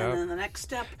up, and then the next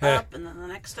step up, and then the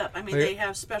next step. I mean, they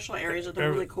have special areas that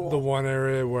are really cool. The one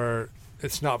area where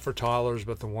it's not for toddlers,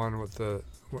 but the one with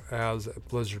has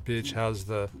Blizzard Beach has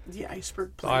the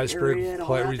iceberg play.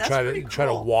 Where you try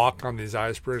to walk on these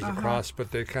icebergs across,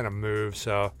 but they kind of move,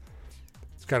 so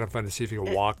it's kind of fun to see if you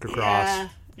can walk across.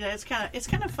 Yeah, it's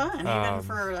kind of fun even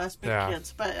for us big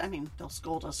kids. But I mean, they'll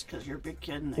scold us because you're a big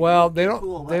kid. And they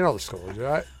don't scold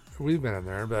you. We've been in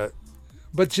there,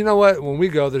 but you know what? When we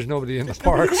go, there's nobody in the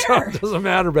park, so it doesn't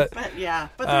matter. But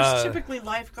there's typically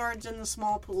lifeguards in the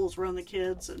small pools around the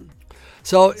kids. And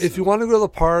so if you want to go to the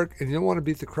park and you don't want to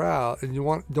beat the crowd and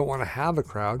you don't want to have a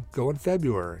crowd, go in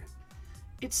February.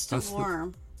 It's still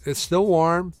warm. It's still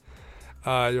warm.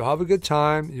 You'll have a good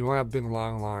time. You won't have big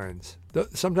long lines.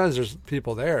 Sometimes there's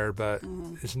people there, but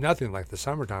it's nothing like the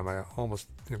summertime. I almost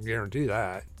can guarantee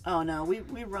that. Oh no,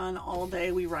 we run all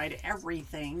day. We ride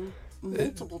everything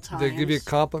multiple times. They give you a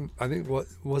compliment. I think what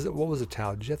was a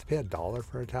towel? Did you have to pay $1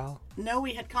 for a towel? No,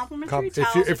 we had complimentary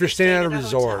towels. If you're staying at a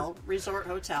resort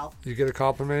hotel, you get a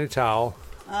complimentary towel.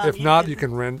 If not, you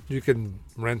can rent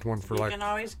one for You can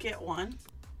always get one.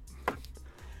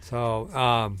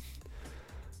 So,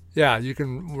 yeah, you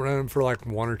can rent them for like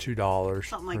 $1 or $2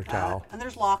 something like for a towel. And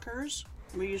there's lockers.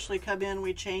 We usually come in,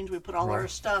 we change, we put all our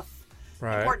stuff,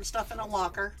 important stuff in a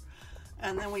locker,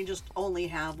 and then we just only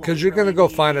have. Because you're going to go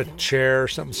find a chair or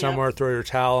something somewhere, throw your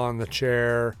towel on the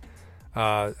chair.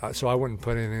 So I wouldn't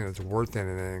put anything that's worth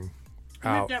anything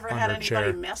out. We've never had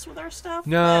anybody mess with our stuff.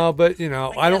 No, but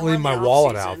I don't leave my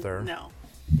wallet out there. No.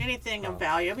 Anything of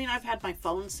value. I mean, I've had my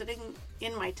phone sitting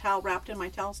in my towel, wrapped in my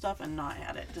towel stuff, and not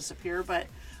had it disappear. But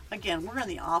again, we're in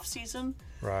the off season,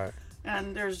 right?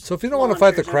 And so if you don't want to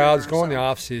fight the crowds, go in the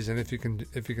off season if you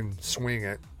can swing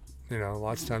it.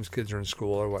 Lots of times kids are in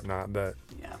school or whatnot, but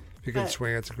if you can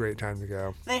swing, it's a great time to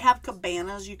go. They have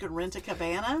cabanas. You can rent a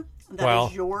cabana that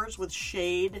is yours with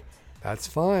shade. That's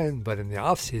fine, but in the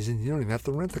off season, you don't even have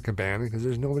to rent the cabana because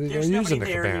there's nobody there using the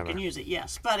cabana. You can use it,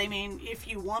 yes. But I mean, if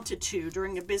you wanted to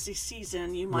during a busy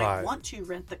season, you might want to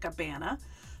rent the cabana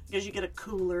because you get a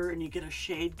cooler and you get a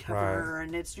shade cover,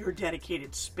 and it's your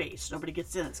dedicated space. Nobody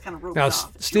gets in; it's kind of roped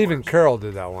off. It's Steve and Carol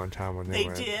did that one time when they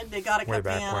went. They did. They got a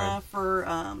cabana for.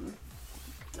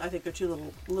 I think the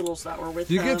two littles that were with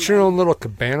you them. You get your own little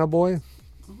cabana, boy.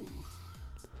 Ooh,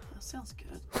 that sounds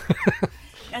good.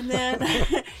 And then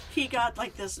he got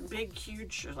like this big,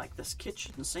 huge, like this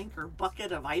kitchen sink or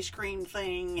bucket of ice cream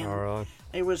thing. And really?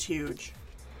 It was huge.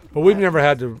 But we've never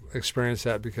had to experience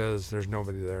that because there's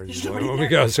nobody there when we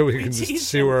go, so we can just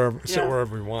sit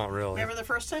wherever we want, really. Remember the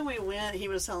first time we went, he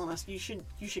was telling us, you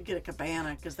should get a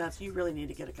cabana because you really need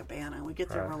to get a cabana. And we get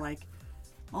there and we're like,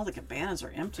 all the cabanas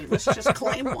are empty. Let's just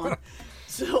claim one.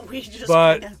 So we just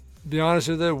be honest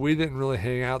with you, we didn't really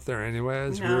hang out there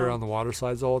anyways. No. We were on the water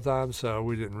slides the whole time, so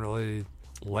we didn't really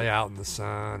lay out in the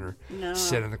sun or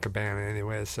sit in the cabana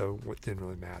anyway, so it didn't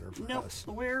really matter for us.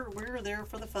 We were there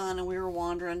for the fun, and we were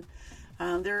wandering.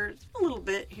 There's a little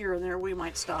bit here and there. We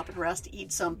might stop and rest,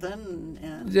 eat something,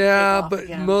 and yeah, but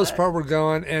again, most part we're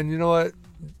going. And you know what?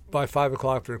 By 5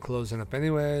 o'clock they're closing up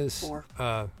anyways. 4.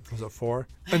 Was it 4?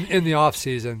 In the off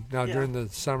season. Now during the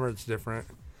summer it's different.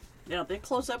 Yeah, they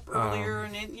close up earlier,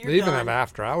 and you're they even done. have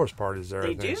after hours parties there.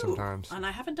 They I think do sometimes. And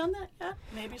I haven't done that yet.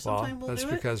 Maybe sometime we'll do it.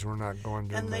 That's because we're not going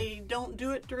during. And they don't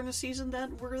do it during the season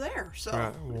that we're there, so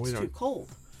well, it's too cold.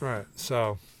 Right.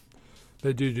 So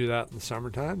they do that in the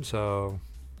summertime. So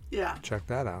yeah, check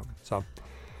that out. So.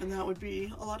 And that would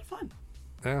be a lot of fun.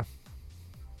 Yeah.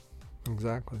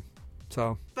 Exactly.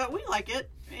 So. But we like it.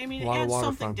 I mean, it adds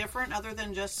something different other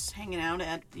than just hanging out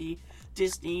at the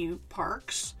Disney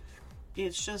parks.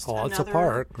 It's just it's a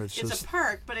park. It's a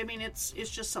park, but I mean, it's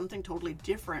just something totally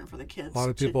different for the kids. A lot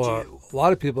of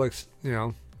people,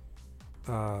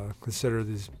 consider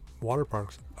these water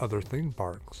parks other theme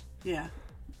parks. Yeah.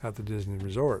 At the Disney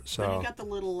Resort, so. And you got the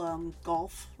little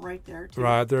golf right there too.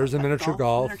 Right, there's a miniature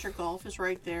golf. Miniature golf is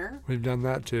right there. We've done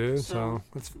that too, so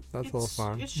that's a little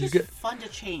fun. It's just fun to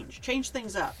change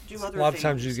things up, do other things. A lot of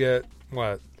times you get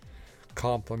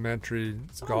complimentary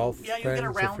golf. Yeah, you get a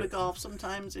round of golf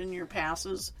sometimes in your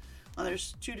passes.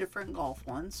 There's 2 different golf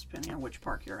ones, depending on which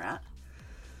park you're at.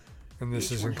 And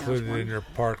this is included in your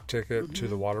park ticket to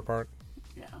the water park?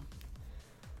 Yeah.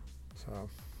 So,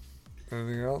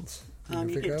 anything else?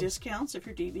 You get discounts if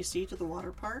you're DVC to the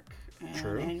water park,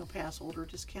 and annual pass holder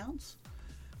discounts,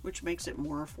 which makes it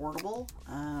more affordable.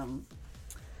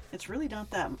 It's really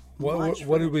not that much.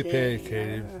 What did we pay,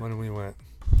 Katie, when we went?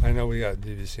 I know we got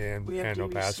DVC and annual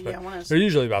pass, but they're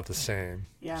usually about the same.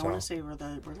 Yeah, I want to say we're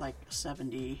like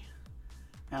 70,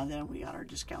 and then we got our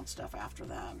discount stuff after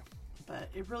that. But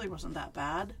it really wasn't that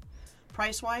bad.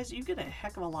 Price-wise, you get a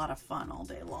heck of a lot of fun all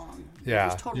day long. Yeah,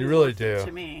 totally you really do.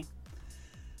 To me.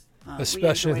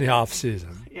 Especially in the off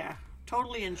season. Yeah,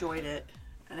 totally enjoyed it,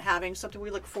 and having something we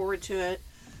look forward to it.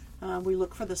 We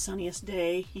look for the sunniest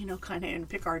day, kind of, and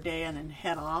pick our day and then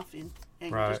head off and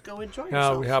just go enjoy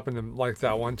ourselves. Yeah, we happened to like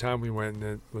that one time we went and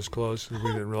it was closed because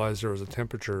we didn't realize there was a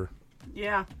temperature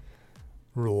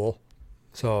rule.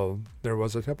 So there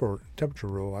was a temperature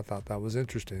rule. I thought that was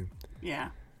interesting. Yeah.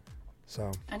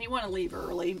 So. And you want to leave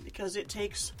early because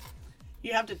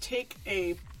you have to take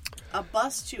a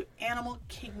bus to Animal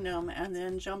Kingdom and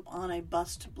then jump on a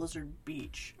bus to Blizzard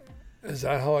Beach. Is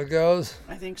that how it goes?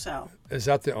 I think so. Is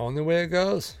that the only way it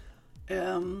goes?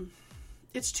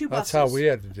 It's 2 buses. That's how we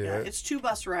had to do it. It's 2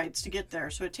 bus rides to get there,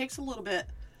 so it takes a little bit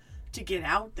to get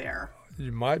out there.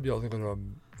 You might be able to go to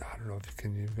I don't know if you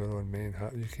can go to a main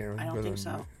hub. You can't. I don't think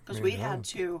so because we had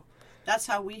to. That's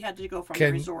how we had to go from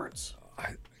the resorts.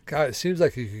 God, it seems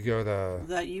like you could go to.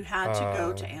 That you had to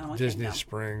go to Animal Disney Kingdom.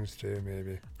 Springs too,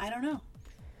 maybe. I don't know.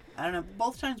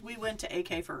 Both times we went to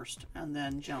AK first and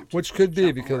then jumped. Which could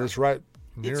be because it's right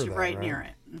near it's that, right near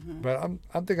it. Mm-hmm. But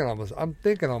I'm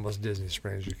thinking almost Disney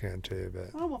Springs you can too.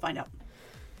 But we'll find out.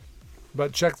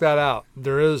 But check that out.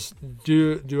 There is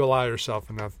do allow yourself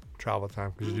enough travel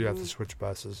time because you do have to switch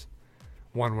buses,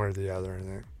 one way or the other. I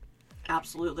think.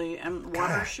 Absolutely, and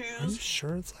water shoes. Are you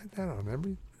sure it's like that on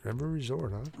every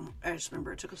resort, huh? I just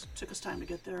remember it took us time to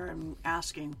get there. I'm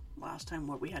asking last time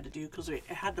what we had to do because it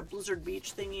had the Blizzard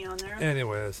Beach thingy on there.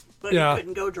 Anyways, but you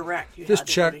couldn't go direct. You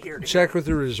just had to go to check with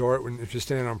the resort if you're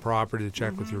staying on property.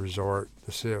 Check with the resort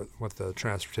to see what the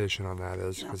transportation on that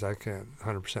is because I can't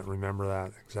 100% remember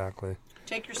that exactly.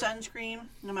 Take your sunscreen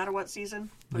no matter what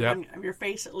season. Put it on your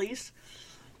face at least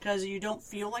because you don't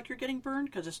feel like you're getting burned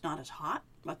because it's not as hot,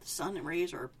 but the sun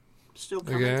rays are still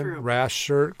coming through. Rash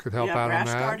shirt could help out on that.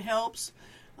 Rash guard helps.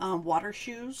 Water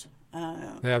shoes.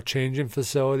 They have changing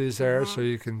facilities there, so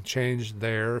you can change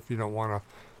there if you don't want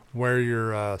to wear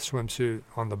your swimsuit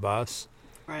on the bus.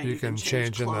 Right. You can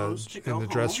change in the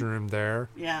dressing room there.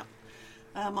 Yeah.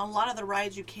 On a lot of the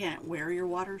rides, you can't wear your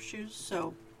water shoes,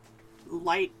 so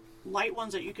light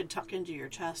ones that you can tuck into your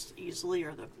chest easily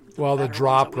are the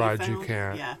drop rides you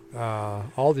can't. Yeah.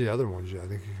 All the other ones, I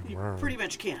think you can wear them. Pretty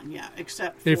much can, yeah,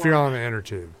 except if you're on an inner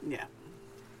tube. Yeah.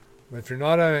 If you're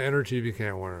not on an inner tube, you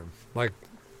can't wear them.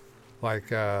 Like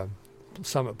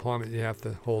Summit Plummet, you have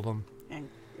to hold them. And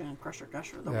Crusher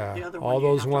Gusher, the other one. All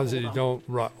those ones that you don't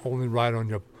only ride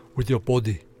on with your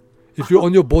body. If you're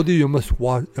on your body, you must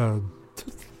watch. You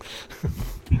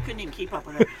couldn't even keep up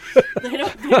with it. They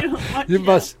don't want you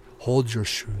must hold your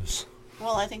shoes.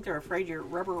 Well, I think they're afraid your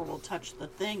rubber will touch the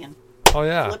thing and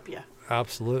flip you.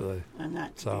 Absolutely. And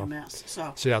that'd be a mess.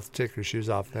 So you have to take your shoes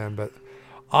off then. But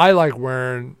I like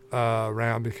wearing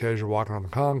around because you're walking on the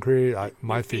concrete.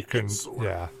 My feet couldn't.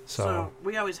 Yeah. So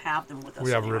we always have them with us.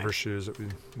 We have river shoes that we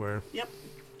wear. Yep.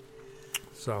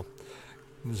 So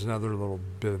there's another little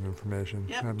bit of information.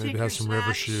 Yep. Maybe have some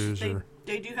river shoes.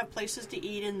 They do have places to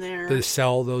eat in there. They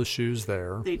sell those shoes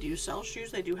there. They do sell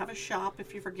shoes. They do have a shop,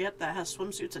 if you forget, that has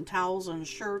swimsuits and towels and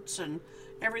shirts and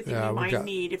everything you might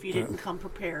need if you didn't come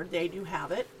prepared. They do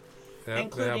have it,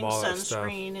 including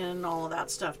sunscreen and all of that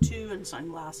stuff too, and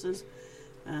sunglasses.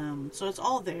 So it's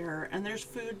all there, and there's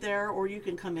food there, or you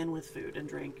can come in with food and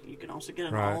drink. You can also get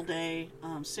an all-day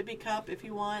sippy cup if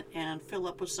you want, and fill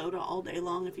up with soda all day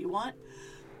long if you want.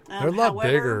 They're a lot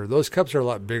bigger. Those cups are a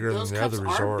lot bigger than the other resorts. Those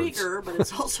cups are bigger, but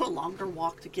it's also a longer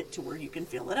walk to get to where you can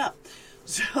fill it up.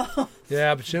 So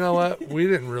yeah, but you know what? We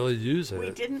didn't really use it.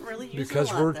 We didn't really use it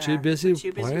because we're too busy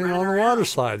playing on the water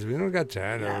slides. We don't got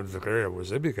time to carry a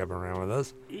zippy cup around with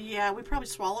us. Yeah, we probably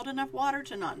swallowed enough water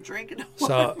to not drink enough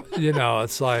water. So,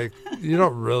 it's like you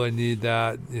don't really need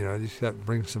that. You just got to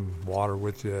bring some water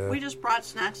with you. We just brought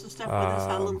snacks and stuff with us,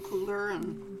 had a little cooler.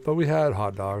 But we had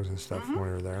hot dogs and stuff when we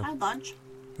were there. Had lunch.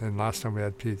 And last time we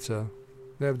had pizza.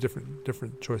 They have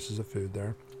different choices of food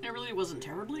there. It really wasn't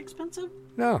terribly expensive.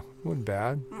 No, it wasn't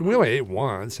bad. We only ate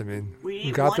once. I mean,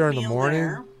 we got there in the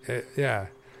morning.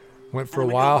 Went for a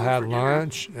while, had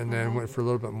lunch, and then went for a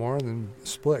little bit more, and then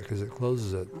split because it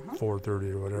closes at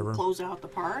 4:30 or whatever. We'll close out the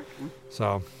park.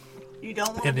 So you don't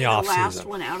want to be the last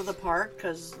one out of the park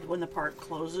because when the park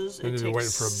closes, it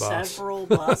takes several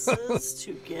buses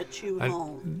to get you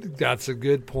home. That's a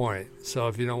good point. So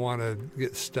if you don't want to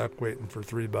get stuck waiting for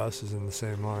 3 buses in the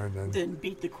same line, then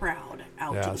beat the crowd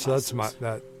out. Yeah, to the so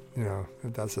buses.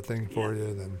 If that's the thing for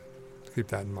you, then keep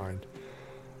that in mind.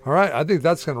 All right, I think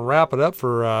that's going to wrap it up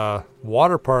for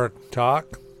water park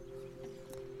talk.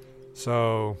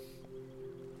 So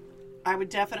I would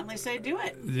definitely say do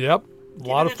it. Yep. A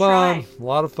lot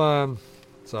of fun.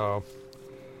 So,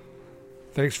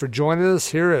 thanks for joining us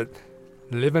here at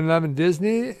Livin Lovin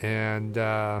Disney. And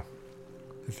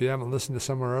if you haven't listened to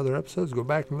some of our other episodes, go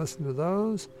back and listen to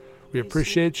those. We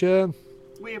appreciate you.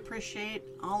 We appreciate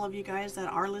all of you guys that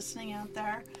are listening out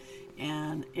there.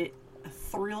 And it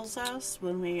thrills us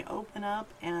when we open up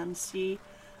and see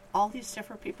all these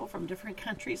different people from different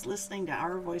countries listening to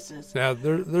our voices. Yeah,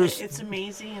 it's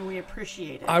amazing, and we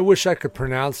appreciate it. I wish I could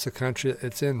pronounce the country.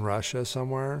 It's in Russia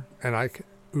somewhere, and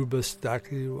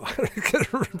Ubastaki. I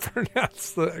couldn't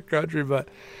pronounce the country, but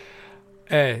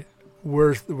hey,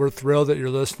 we're thrilled that you're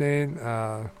listening.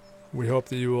 We hope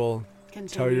that you will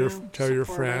tell your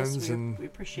friends, and we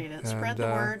appreciate it. Spread the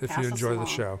word if you enjoy the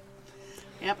show.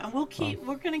 Yep, and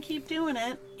we're going to keep doing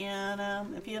it.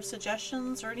 And if you have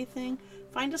suggestions or anything,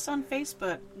 find us on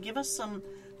Facebook. Give us some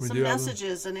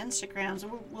messages and Instagrams.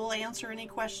 We'll answer any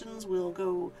questions. We'll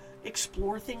go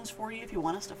explore things for you if you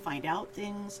want us to find out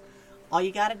things. All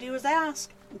you got to do is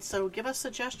ask. So give us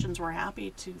suggestions. We're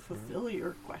happy to fulfill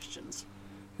your questions.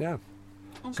 Yeah.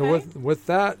 Okay. So with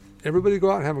that, everybody go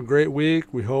out and have a great week.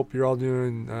 We hope you're all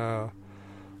doing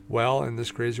well in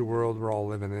this crazy world we're all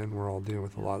living in. We're all dealing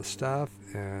with a lot of stuff,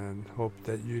 and hope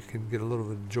that you can get a little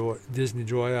bit of joy, Disney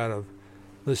joy out of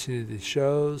listening to these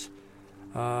shows,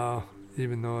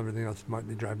 even though everything else might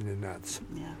be driving you nuts.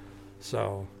 Yeah.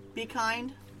 So be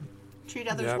kind, treat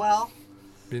others well,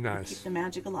 be nice, keep the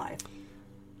magic alive.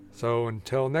 So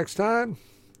until next time,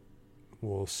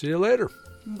 we'll see you later.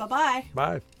 Bye-bye.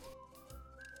 Bye.